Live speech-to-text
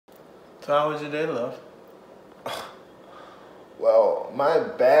So how was your day, love? Well, my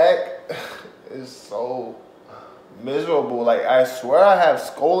back is so miserable. Like, I swear I have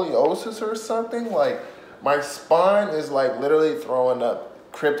scoliosis or something. Like, my spine is like literally throwing up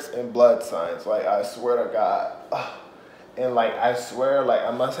Crips and blood signs. Like, I swear to God. And like, I swear, like,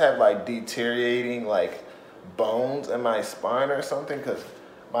 I must have like deteriorating like bones in my spine or something, because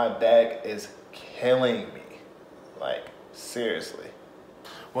my back is killing me. Like, seriously.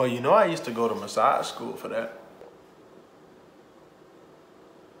 Well, you know I used to go to massage school for that.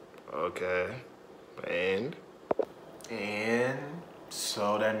 Okay. And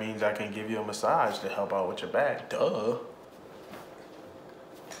so that means I can give you a massage to help out with your back. Duh.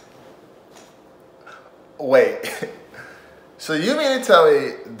 wait. So you mean to tell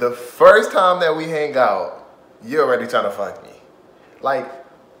me the first time that we hang out, you're already trying to fuck me? Like,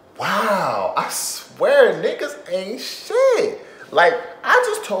 wow, I swear niggas ain't shit. Like, I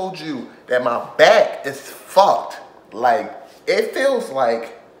just told you that my back is fucked. Like, it feels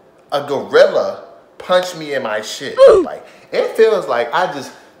like a gorilla punched me in my shit. Like, it feels like I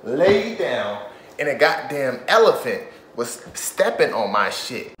just laid down and a goddamn elephant was stepping on my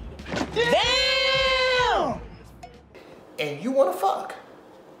shit. Damn! And you wanna fuck?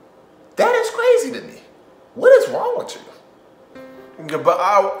 That is crazy to me. What is wrong with you? Yeah, but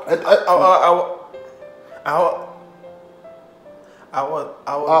I would.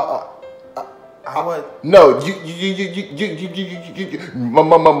 No,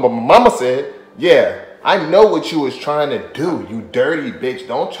 mama said, yeah, I know what you was trying to do, you dirty bitch.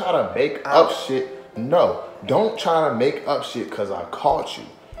 Don't try to make up shit. No, don't try to make up shit because I caught you.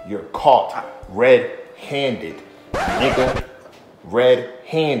 You're caught red-handed, nigga.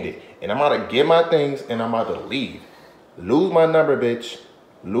 Red-handed. And I'm about to get my things and I'm about to leave. Lose my number, bitch.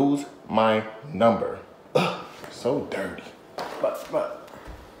 Lose my number. Ugh, so dirty. But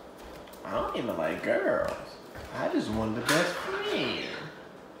I don't even like girls. I just want the best friend.